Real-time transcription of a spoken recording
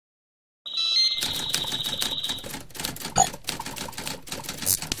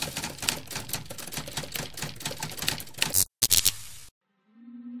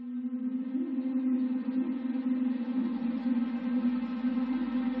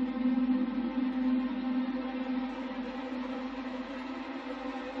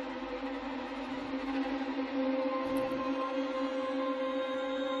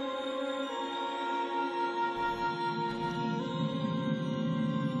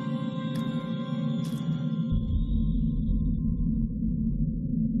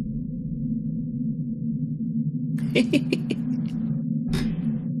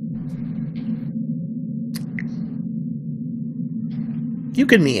You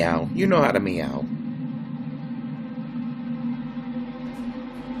can meow. You know how to meow.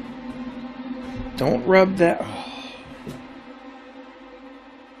 Don't rub that...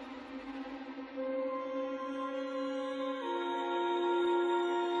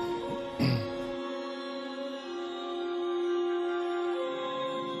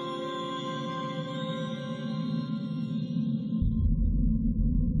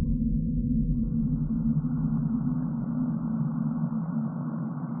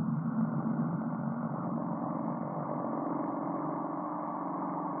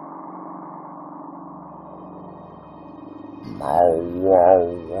 Oh.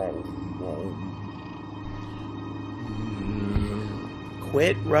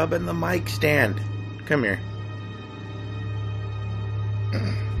 Quit rubbing the mic stand. Come here.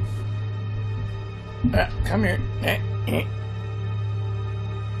 Come here.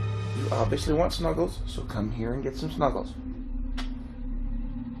 You obviously want snuggles, so come here and get some snuggles.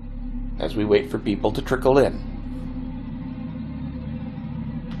 As we wait for people to trickle in.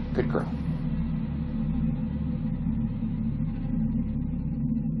 Good girl.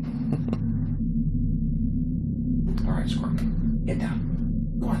 Alright, Squirk. Get down.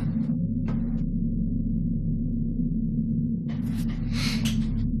 Go on.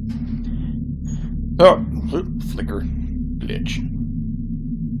 Oh, flicker. Glitch.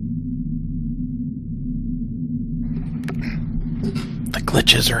 The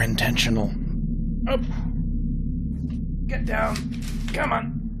glitches are intentional. Up. Get down. Come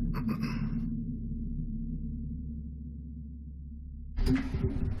on.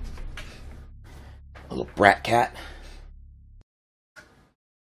 Little brat cat.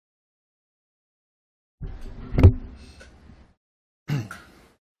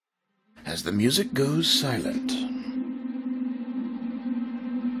 As the music goes silent.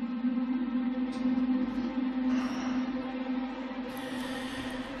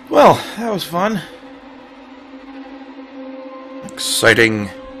 Well, that was fun. Exciting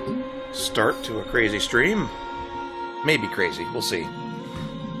start to a crazy stream. Maybe crazy, we'll see.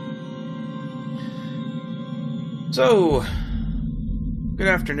 So, good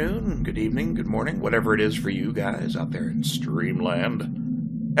afternoon, good evening, good morning, whatever it is for you guys out there in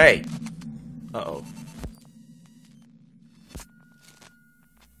Streamland. Hey! Uh-oh.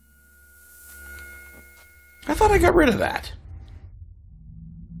 I thought I got rid of that.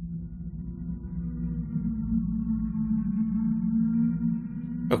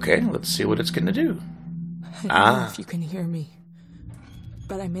 Okay, let's see what it's gonna do. I don't know if you can hear me,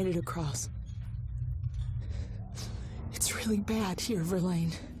 but I made it across. It's really bad here,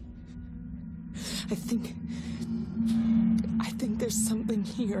 Verlaine. I think there's something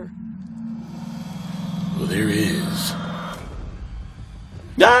here. Well, there is.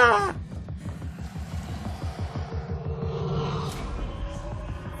 Ah!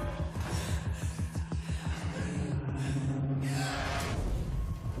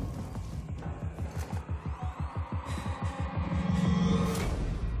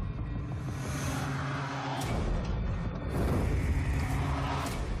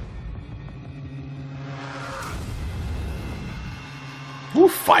 Ooh,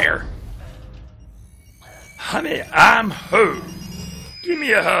 fire. Honey, I'm home. Give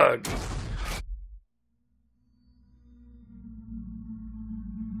me a hug.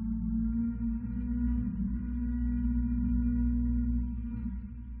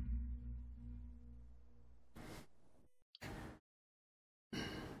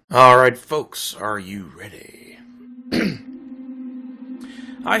 All right, folks, are you ready?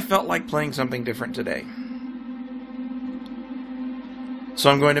 I felt like playing something different today. So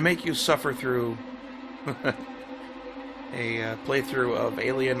I'm going to make you suffer through a playthrough of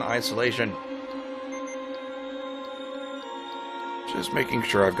Alien Isolation. Just making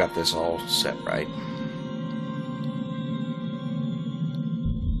sure I've got this all set right.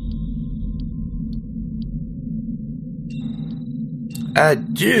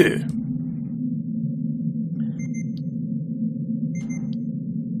 Adieu.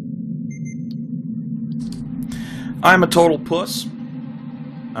 I'm a total puss.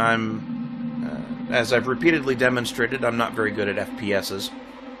 As I've repeatedly demonstrated, I'm not very good at FPSs.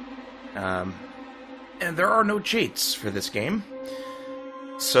 And there are no cheats for this game.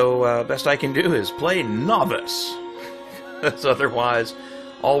 So, best I can do is play Novice. Because otherwise,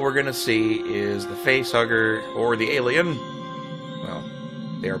 all we're going to see is the facehugger or the alien. Well,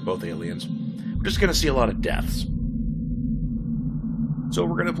 they are both aliens. We're just going to see a lot of deaths. So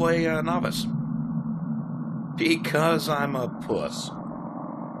we're going to play Novice. Because I'm a puss.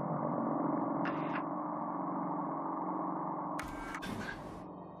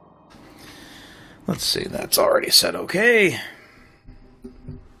 Let's see, that's already said okay.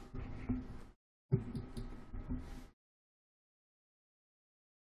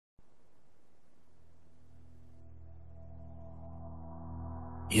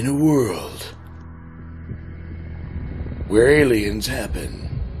 In a world where aliens happen.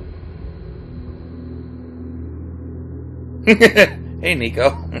 Hey, Nico.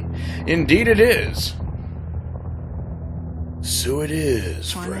 Indeed it is. So it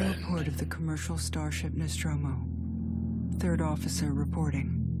is, Final friend. report of the commercial starship Nostromo. Third officer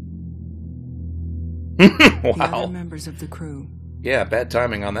reporting. The other Wow. members of the crew. Yeah, bad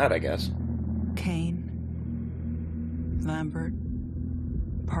timing on that, I guess. Kane, Lambert,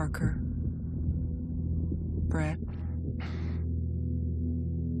 Parker, Brett,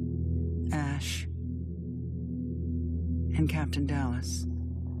 Ash, and Captain Dallas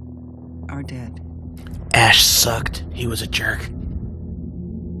are dead. Ash sucked. He was a jerk.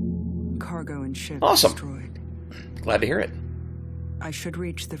 Cargo and ship Awesome. destroyed. Glad to hear it. I should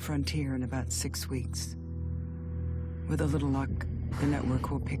reach the frontier in about 6 weeks. With a little luck, the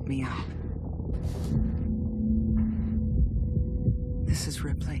network will pick me up. This is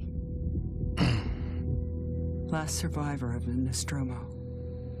Ripley. Last survivor of the Nostromo.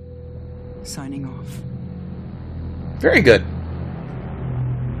 Signing off. Very good.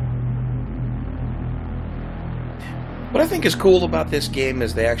 What I think is cool about this game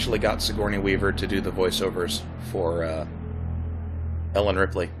is they actually got Sigourney Weaver to do the voiceovers for Ellen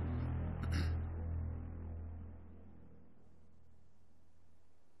Ripley.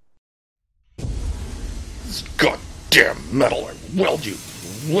 This goddamn metal, I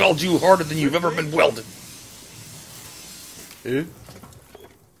weld you harder than you've ever been welded. Eh?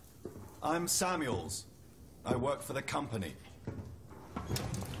 I'm Samuels. I work for the company.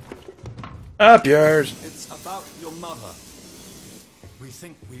 Up yours. It's about your mother. We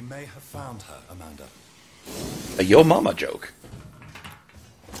think we may have found her, Amanda. A Yo Mama joke.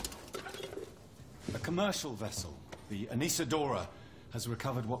 A commercial vessel, the Anisadora, has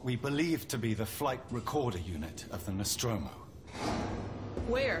recovered what we believe to be the flight recorder unit of the Nostromo.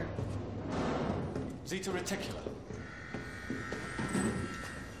 Where? Zeta Reticula.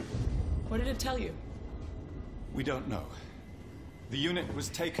 What did it tell you? We don't know. The unit was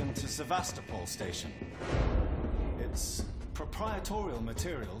taken to Sevastopol station. It's proprietorial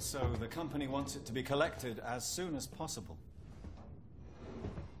material, so the company wants it to be collected as soon as possible.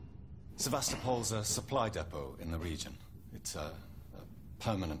 Sevastopol's a supply depot in the region. It's a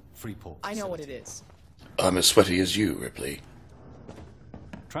permanent free port I know what it facility. is. I'm as sweaty as you, Ripley.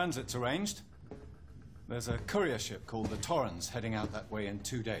 Transit's arranged. There's a courier ship called the Torrens heading out that way in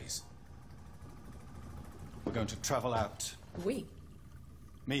 2 days. We're going to travel out. We?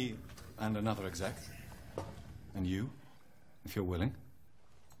 Me and another exec. And you, if you're willing.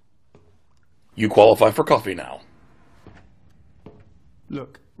 You qualify for coffee now.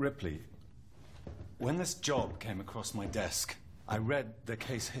 Look, Ripley, when this job came across my desk, I read the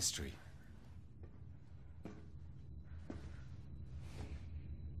case history.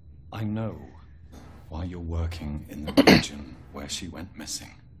 I know why you're working in the region where she went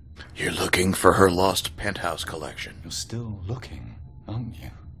missing. You're looking for her lost penthouse collection. You're still looking, aren't you?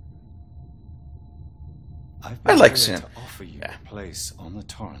 I've I been like here Sam. to offer you Yeah. a place on the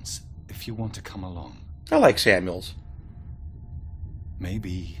Torrens if you want to come along. I like Samuels.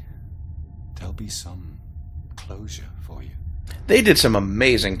 Maybe there'll be some closure for you. They did some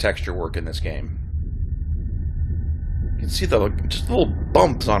amazing texture work in this game. You can see the just little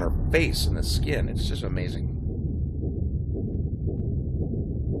bumps on her face and the skin. It's just amazing.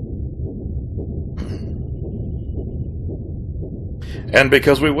 And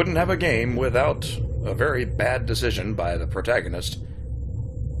because we wouldn't have a game without a very bad decision by the protagonist,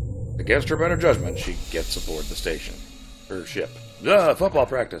 against her better judgment, she gets aboard the station. Her ship. Football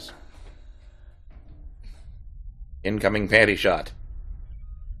practice. Incoming panty shot.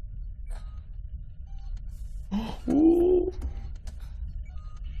 Ooh.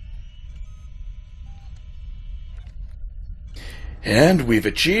 And we've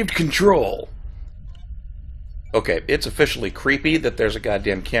achieved control. Okay, it's officially creepy that there's a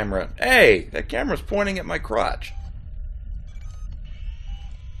goddamn camera. Hey, that camera's pointing at my crotch.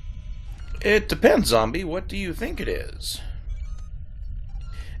 It depends, zombie. What do you think it is?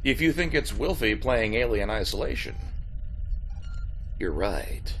 If you think it's Willfe playing Alien Isolation, you're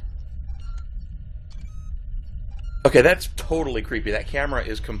right. Okay, that's totally creepy. That camera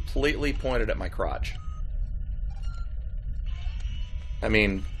is completely pointed at my crotch. I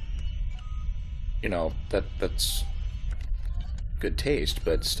mean, you know, that's good taste,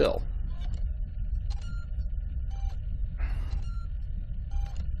 but still.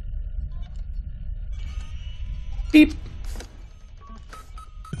 Beep.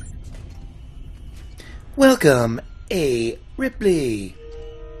 Welcome, A. Ripley.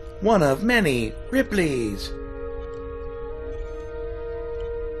 One of many Ripleys.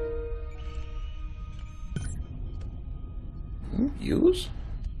 Use?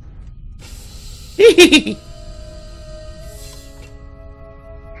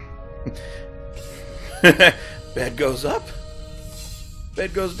 Bed goes up.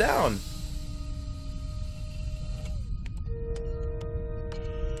 Bed goes down.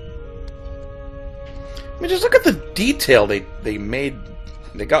 I mean, just look at the detail they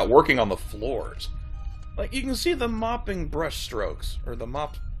got working on the floors. Like, you can see the mopping brush strokes, or the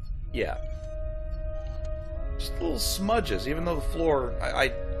mop, yeah. Just little smudges, even though the floor,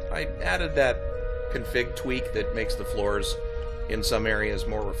 I added that config tweak that makes the floors in some areas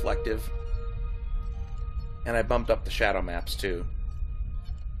more reflective. And I bumped up the shadow maps, too.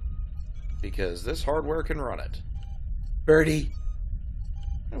 Because this hardware can run it. Birdie!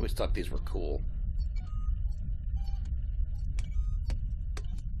 I always thought these were cool.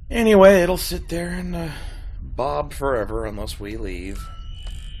 Anyway, it'll sit there and bob forever unless we leave.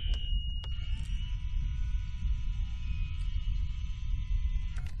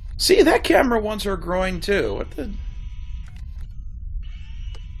 See, that camera wants her groin too. What the...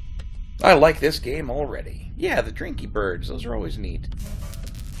 I like this game already. Yeah, the drinky birds. Those are always neat.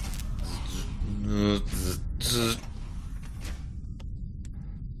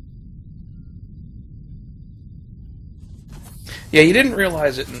 Yeah, you didn't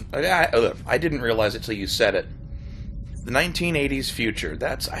realize it. I didn't realize it till you said it. The 1980s future.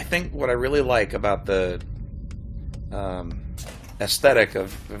 That's, I think, what I really like about the aesthetic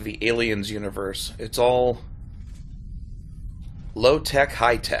of the Aliens universe. It's all low-tech,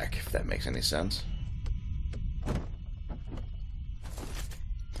 high-tech, if that makes any sense.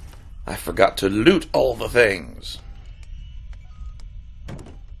 I forgot to loot all the things.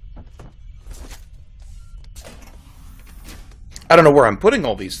 I don't know where I'm putting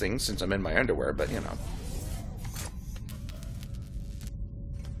all these things since I'm in my underwear, but you know.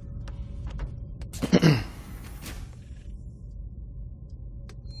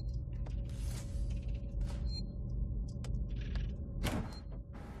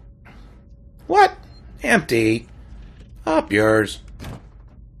 What? Empty. Up yours.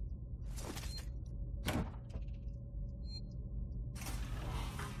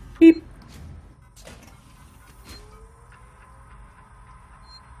 Beep.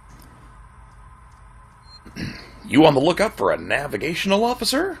 You on the lookout for a navigational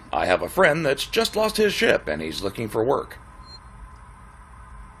officer? I have a friend that's just lost his ship and he's looking for work.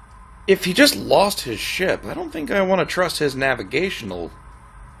 If he just lost his ship, I don't think I want to trust his navigational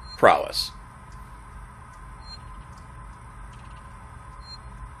prowess.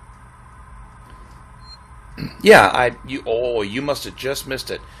 Yeah, you must have just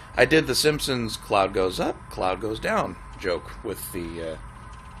missed it. I did the Simpsons cloud goes up, cloud goes down joke with the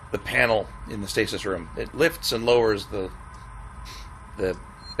panel in the stasis room. It lifts and lowers the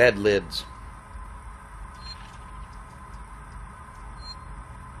bed lids.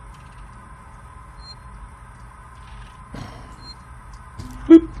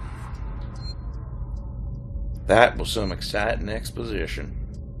 Boop. That was some exciting exposition.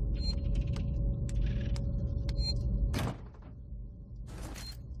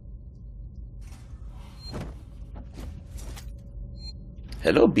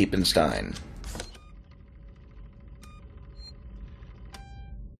 Hello, Beepenstein.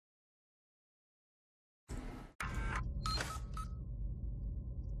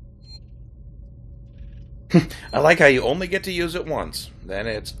 I like how you only get to use it once. Then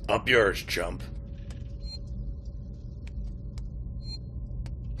it's up yours, chump.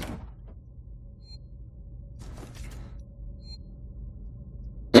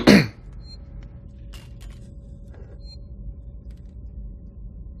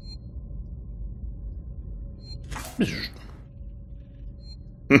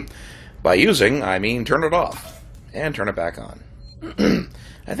 By using, I mean turn it off. And turn it back on.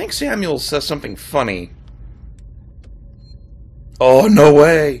 I think Samuel says something funny. Oh, no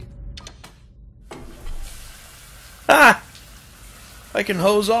way! Ah! I can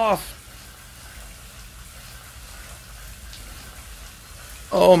hose off.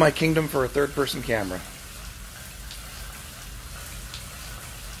 Oh, my kingdom for a third-person camera.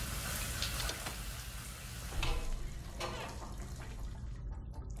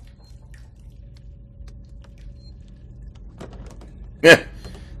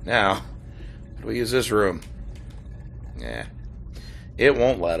 Now, how do we use this room? Yeah. It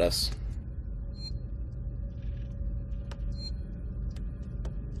won't let us.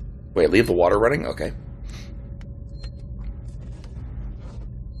 Wait, leave the water running? Okay.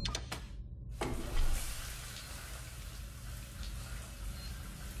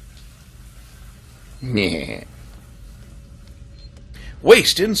 Yeah.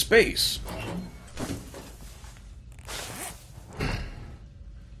 Waste in space.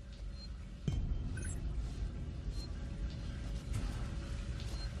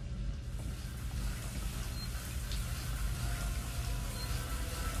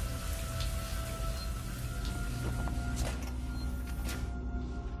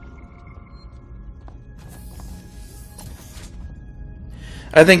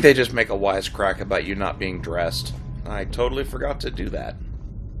 I think they just make a wisecrack about you not being dressed. I totally forgot to do that.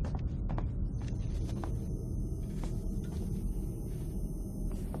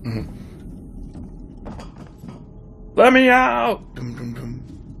 Let me out! Dum, dum, dum.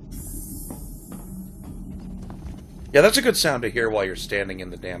 Yeah, that's a good sound to hear while you're standing in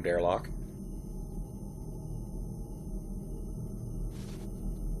the damned airlock.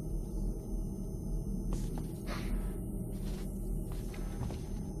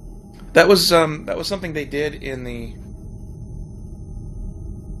 That was something they did in the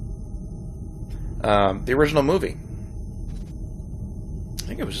original movie. I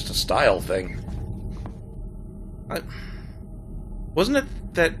think it was just a style thing. Wasn't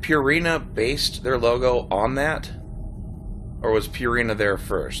it that Purina based their logo on that? Or was Purina there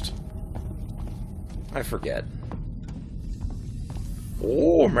first? I forget.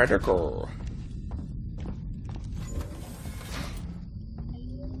 Oh, medical.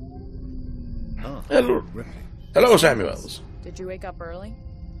 Hello. Ripley. Hello, Samuels. Did you wake up early?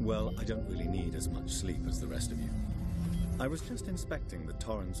 Well, I don't really need as much sleep as the rest of you. I was just inspecting the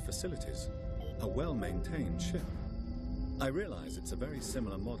Torrens facilities. A well-maintained ship. I realize it's a very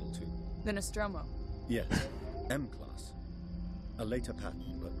similar model to... The Nostromo. Yes, M-Class. A later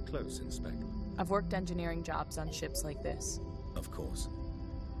pattern, but close in spec. I've worked engineering jobs on ships like this. Of course.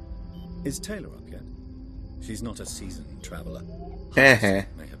 Is Taylor up yet? She's not a seasoned traveler. May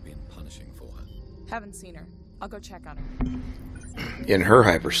have been punishing for her. Haven't seen her. I'll go check on her. In her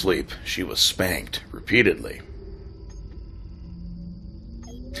hypersleep, she was spanked repeatedly.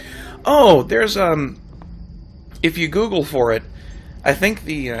 Oh, there's if you Google for it, I think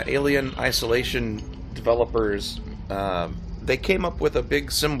the Alien Isolation developers, they came up with a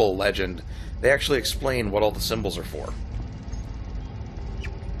big symbol legend. They actually explain what all the symbols are for.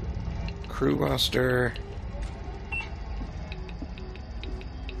 Crew roster.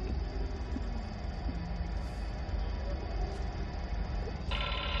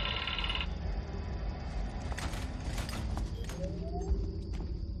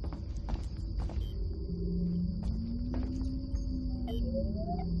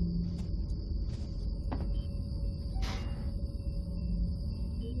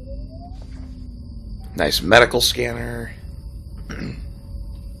 Nice medical scanner.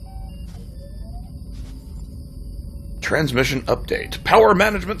 Transmission update. Power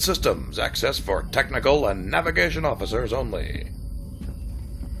management systems. Access for technical and navigation officers only.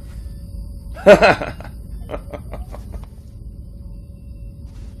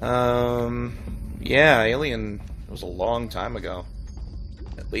 Yeah, Alien was a long time ago.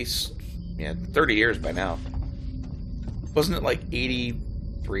 At least, 30 years by now. Wasn't it like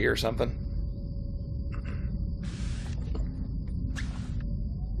 83 or something?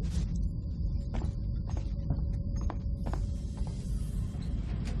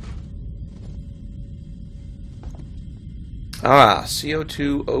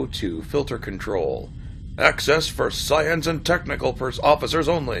 CO2O2 filter control. Access for science and technical officers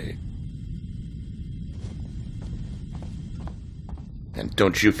only. And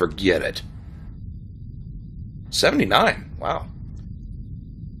don't you forget it. 79. Wow.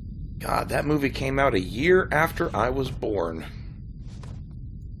 God, that movie came out a year after I was born.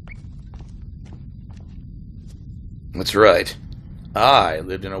 That's right. I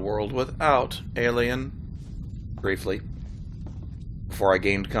lived in a world without Alien. Briefly. Before I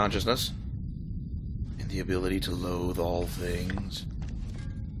gained consciousness. And the ability to loathe all things.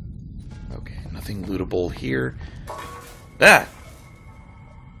 Okay, nothing lootable here. Ah!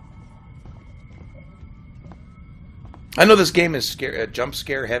 I know this game is jump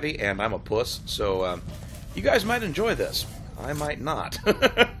scare heavy, and I'm a puss, so you guys might enjoy this. I might not.